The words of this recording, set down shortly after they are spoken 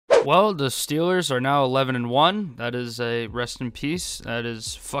Well, the Steelers are now 11-1. That is a rest in peace. That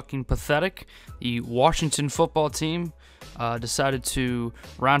is fucking pathetic. The Washington football team decided to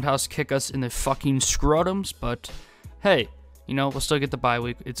roundhouse kick us in the fucking scrotums, but hey, you know, we'll still get the bye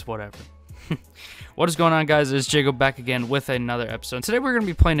week. It's whatever. What is going on, guys? It's Jacob back again with another episode. Today we're going to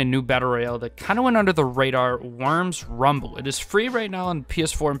be playing a new Battle Royale that kind of went under the radar, Worms Rumble. It is free right now on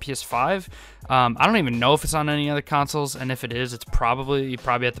PS4 and PS5. I don't even know if it's on any other consoles, and if it is, you probably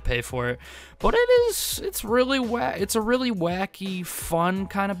have to pay for it. But it's really it's a really wacky, fun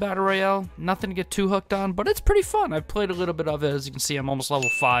kind of Battle Royale. Nothing to get too hooked on, but it's pretty fun. I've played a little bit of it. As you can see, I'm almost level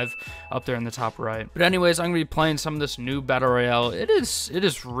 5 up there in the top right. But anyways, I'm going to be playing some of this new Battle Royale. It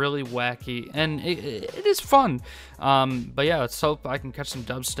is really wacky, and it is fun. But yeah, let's hope I can catch some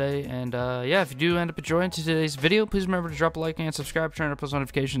dubs today. And yeah, if you do end up enjoying today's video, please remember to drop a like and subscribe, turn on post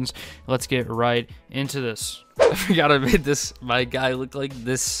notifications. Let's get right into this. I forgot I made my guy look like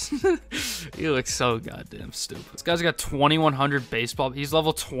this. He looks so goddamn stupid. This guy's got 2100 baseball. He's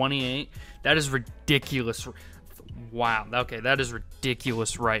level 28. That is ridiculous. Wow. Okay, that is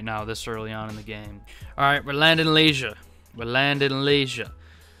ridiculous right now, this early on in the game. All right, we're landing leisure. We're landing leisure.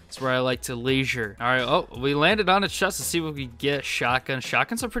 That's where I like to leisure. All right. Oh, we landed on a chest to see what we get. Shotgun.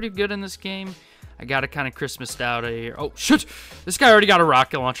 Shotguns are pretty good in this game. I got it kind of Christmased out of here. Oh, shit. This guy already got a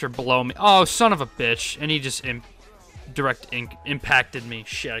rocket launcher below me. Oh, son of a bitch. And he just impacted me.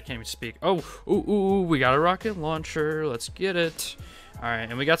 Shit, I can't even speak. Oh, ooh, we got a rocket launcher. Let's get it. All right,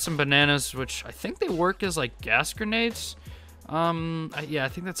 and we got some bananas, which I think they work as, like, gas grenades. Yeah, I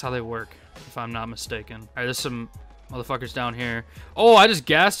think that's how they work, if I'm not mistaken. All right, there's some motherfuckers down here. Oh, I just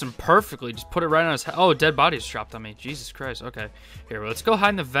gassed him perfectly. Just put it right on his head. Oh, dead bodies dropped on me. Jesus Christ. Okay. Here, let's go hide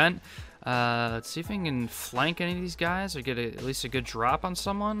in the vent. Let's see if we can flank any of these guys or get at least a good drop on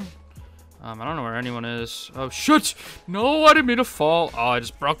someone. I don't know where anyone is. Oh, shit! No, I didn't mean to fall. Oh, I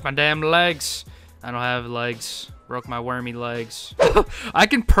just broke my damn legs. I don't have legs. Broke my wormy legs. I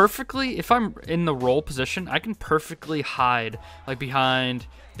can perfectly, if I'm in the roll position, I can perfectly hide, like, behind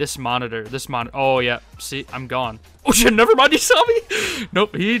this monitor. Oh, yeah. See, I'm gone. Oh, shit, never mind. He saw me.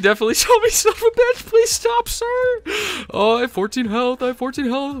 Nope, he definitely saw me, son of a bitch. Please stop, sir. Oh, I have 14 health. I have 14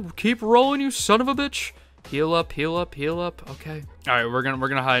 health. Keep rolling, you son of a bitch. Heal up, heal up, heal up. Okay. All right, we're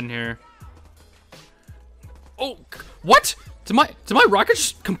gonna hide in here. Oh, what? Did my rocket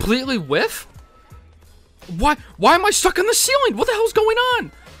just completely whiff? Why am I stuck on the ceiling? What the hell's going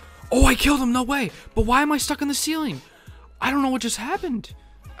on? Oh, I killed him. No way. But why am I stuck on the ceiling? I don't know what just happened.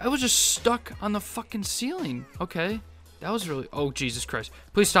 I was just stuck on the fucking ceiling. Okay. That was really... Oh, Jesus Christ.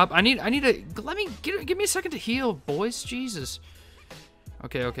 Please stop. I need to... Give me a second to heal, boys. Jesus.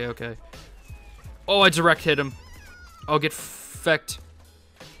 Okay. Oh, I direct hit him. Oh, get fecked.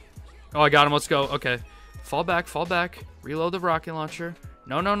 Oh, I got him. Let's go. Okay. Fall back. Reload the rocket launcher.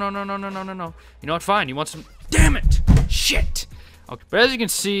 No. You know what? Fine. You want some... Damn it! Shit! Okay, but as you can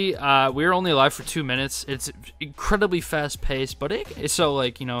see, we're only alive for 2 minutes. It's incredibly fast-paced, but it's so,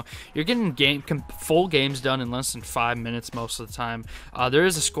 like, you know, you're getting full games done in less than 5 minutes most of the time. There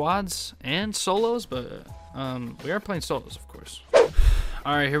is a squads and solos, but we are playing solos, of course.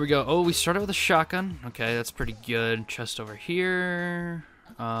 All right, here we go. Oh, we started with a shotgun. Okay, that's pretty good. Chest over here.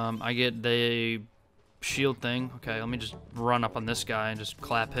 I get the shield thing. Okay, let me just run up on this guy and just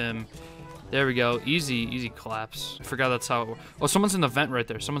clap him. There we go. Easy collapse. I forgot that's how it works. Oh, someone's in the vent right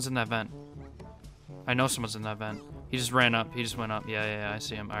there. Someone's in that vent. I know someone's in that vent. He just ran up. He just went up. Yeah, I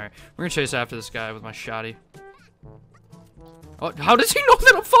see him. All right. We're going to chase after this guy with my shotty. Oh, how does he know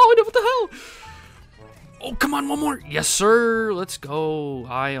that I'm following him? What the hell? Oh, come on. One more. Yes, sir. Let's go.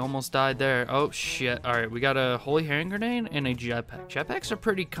 I almost died there. Oh, shit. All right. We got a holy hand grenade and a jetpack. Jetpacks are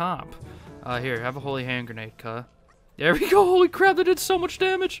pretty comp. Here, have a holy hand grenade, cuh. There we go. Holy crap, that did so much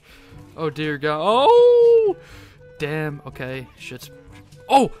damage. Oh, dear God. Oh! Damn. Okay. Shit's...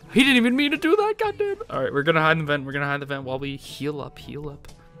 Oh! He didn't even mean to do that. God damn it. All right, we're going to hide in the vent. We're going to hide in the vent while we heal up.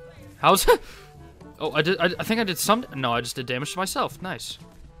 How's... Oh, I think I did some... No, I just did damage to myself. Nice.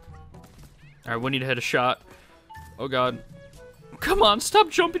 All right, we need to hit a shot. Oh, God. Come on.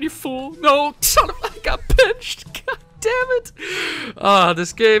 Stop jumping, you fool. No. Son of... I got pinched. God damn it.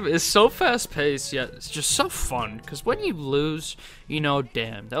 This game is so fast-paced, yet it's just so fun. Because when you lose, you know,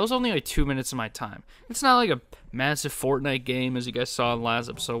 damn, that was only like 2 minutes of my time. It's not like a massive Fortnite game, as you guys saw in the last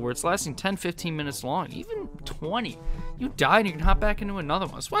episode, where it's lasting 10-15 minutes long, even 20. You die and you can hop back into another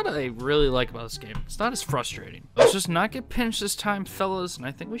one. That's what I really like about this game. It's not as frustrating. Let's just not get pinched this time, fellas, and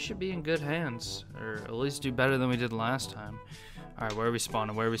I think we should be in good hands. Or at least do better than we did last time. Alright, where are we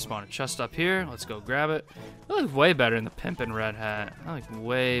spawning? Where are we spawning? Chest up here. Let's go grab it. I look way better in the pimpin' red hat. I like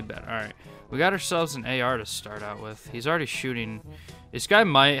way better. Alright. We got ourselves an AR to start out with. He's already shooting. This guy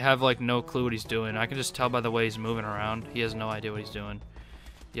might have like no clue what he's doing. I can just tell by the way he's moving around. He has no idea what he's doing.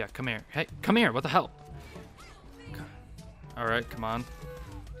 Yeah, come here. Hey, come here. What the hell? Alright, come on.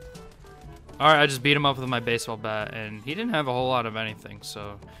 Alright, I just beat him up with my baseball bat, and he didn't have a whole lot of anything,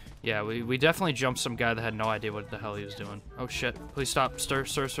 so... Yeah, we definitely jumped some guy that had no idea what the hell he was doing. Oh, shit. Please stop. Stir.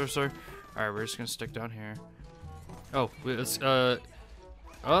 Alright, we're just gonna stick down here. Oh, let's, oh,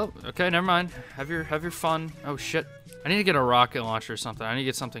 okay, never mind. Have your fun. Oh, shit. I need to get a rocket launcher or something. I need to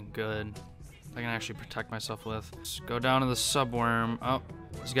get something good I can actually protect myself with. Let's go down to the subworm. Oh,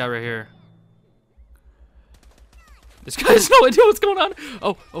 this guy right here. This guy has no idea what's going on.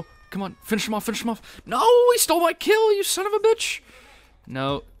 Oh, come on. Finish him off. No, he stole my kill, you son of a bitch.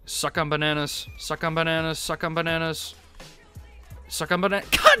 No. Suck on bananas. God damn it,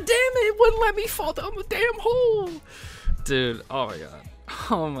 it wouldn't let me fall down the damn hole. Dude,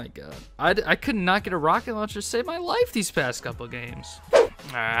 oh my god. I could not get a rocket launcher to save my life these past couple games.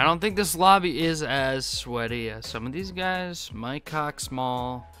 Alright, I don't think this lobby is as sweaty as some of these guys. My cock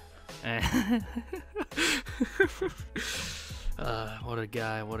small. What a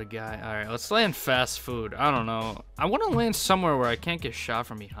guy. Alright, let's land fast food. I don't know. I want to land somewhere where I can't get shot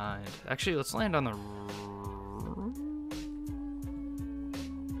from behind. Actually, let's land on the...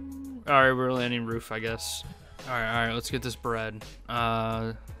 Alright, we're landing roof, I guess. Alright, let's get this bread.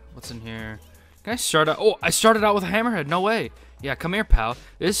 What's in here? Can I start out? Oh, I started out with a hammerhead. No way. Yeah, come here, pal.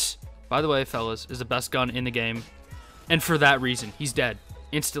 This, by the way, fellas, is the best gun in the game. And for that reason, he's dead.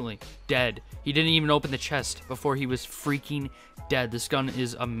 Instantly dead. He didn't even open the chest before he was freaking dead. This gun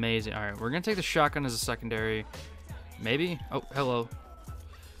is amazing. All right, we're gonna take the shotgun as a secondary. Maybe. Oh, hello.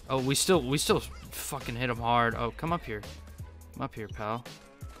 Oh, we still fucking hit him hard. Oh, come up here. Come up here, pal.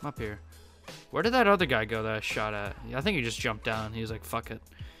 Come up here. Where did that other guy go that I shot at? Yeah, I think he just jumped down. He was like, fuck it.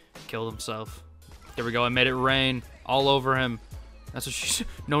 Killed himself. There we go. I made it rain all over him. That's what she said.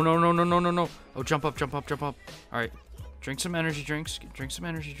 No. Oh, jump up. All right. Drink some energy drinks.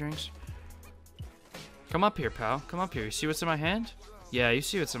 Come up here, pal. Come up here. You see what's in my hand? Yeah, you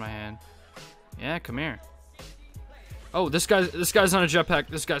see what's in my hand. Yeah, come here. Oh, this guy's on a jetpack.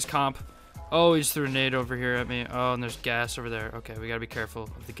 This guy's comp. Oh, he just threw a nade over here at me. Oh, and there's gas over there. Okay, we gotta be careful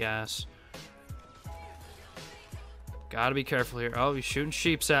of the gas. Gotta be careful here. Oh, he's shooting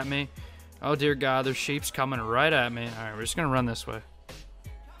sheeps at me. Oh, dear God, there's sheeps coming right at me. All right, we're just gonna run this way.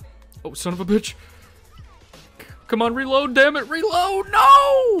 Oh, son of a bitch. Come on, reload, damn it, reload,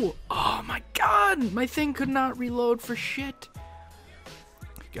 no! Oh my god, my thing could not reload for shit.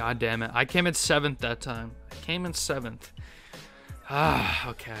 God damn it, I came in 7th that time. Ah,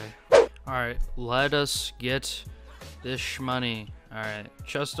 okay. Alright, let us get this money. Alright,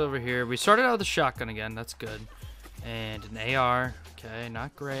 chest over here. We started out with a shotgun again, that's good. And an AR, okay,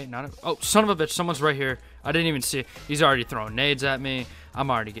 not great, oh, son of a bitch, someone's right here. I didn't even see it. He's already throwing nades at me. I'm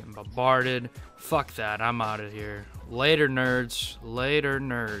already getting bombarded. Fuck that, I'm out of here. Later, nerds.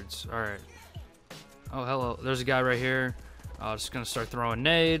 Alright. Oh, hello, there's a guy right here. I'm just gonna start throwing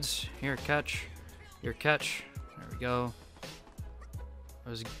nades. Here, catch. There we go.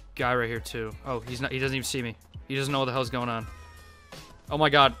 There's a guy right here, too. Oh, he doesn't even see me. He doesn't know what the hell's going on. Oh my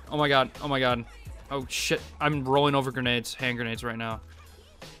god. Oh shit, I'm rolling over grenades, hand grenades right now.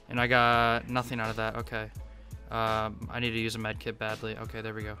 And I got nothing out of that, okay. I need to use a med kit badly. Okay,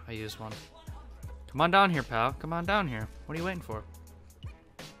 there we go, I used one. Come on down here, pal, come on down here. What are you waiting for?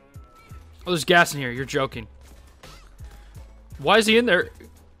 Oh, there's gas in here, you're joking. Why is he in there?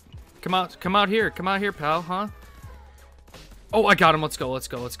 Come out here, pal, huh? Oh, I got him, let's go.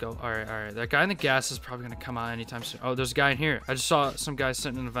 Alright, that guy in the gas is probably gonna come out anytime soon. Oh, there's a guy in here. I just saw some guy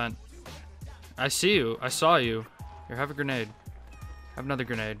sitting in a vent. I see you. I saw you. Here, have a grenade. Have another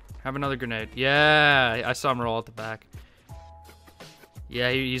grenade. Yeah, I saw him roll out the back. Yeah,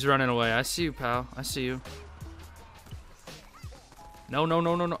 he's running away. I see you, pal. I see you. No.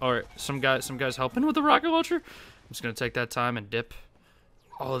 Alright, some guy's helping with the rocket launcher. I'm just gonna take that time and dip.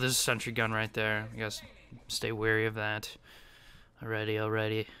 Oh, there's a sentry gun right there. I guess stay wary of that.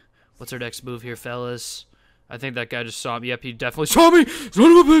 Alrighty. What's our next move here, fellas? I think that guy just saw me. Yep, he definitely saw me.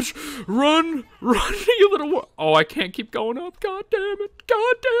 Son of a bitch. Run, you little... Oh, I can't keep going up. God damn it.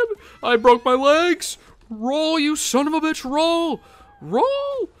 I broke my legs. Roll, you son of a bitch. Roll.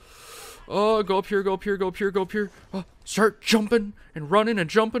 Oh, go up here. Oh, start jumping and running and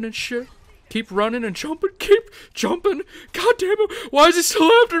jumping and shit. Keep running and jumping. God damn it. Why is he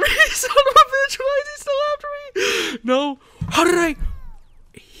still after me? Son of a bitch. Why is he still after me? No. How did I...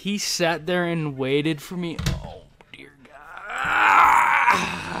 He sat there and waited for me. Oh, dear God.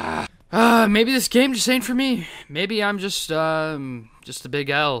 Maybe this game just ain't for me. Maybe I'm just a big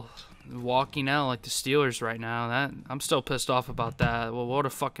L, walking L like the Steelers right now. I'm still pissed off about that. Well, what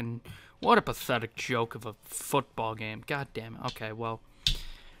a pathetic joke of a football game. God damn it. Okay, well,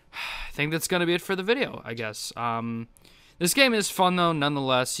 I think that's gonna be it for the video, I guess. This game is fun though,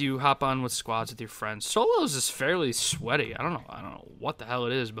 nonetheless. You hop on with squads with your friends. Solos is fairly sweaty. I don't know what the hell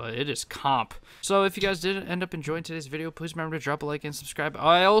it is, but it is comp. So if you guys did end up enjoying today's video, please remember to drop a like and subscribe.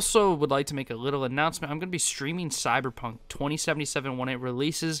 I also would like to make a little announcement. I'm going to be streaming Cyberpunk 2077 when it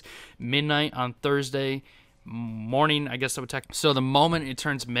releases midnight on Thursday morning, I guess I would technically. So the moment it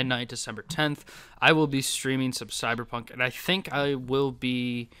turns midnight, December 10th, I will be streaming some Cyberpunk, and I think I will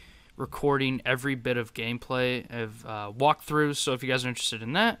be recording every bit of gameplay of walkthroughs. So if you guys are interested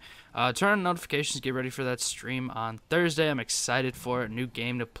in that, turn on notifications, get ready for that stream on Thursday. I'm excited for it. New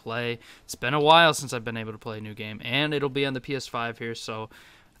game to play. It's been a while since I've been able to play a new game, and it'll be on the PS5 here, so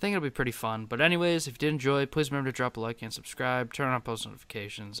I think it'll be pretty fun. But anyways, if you did enjoy, please remember to drop a like and subscribe, turn on post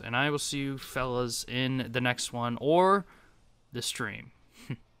notifications, and I will see you fellas in the next one or the stream.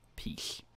 Peace.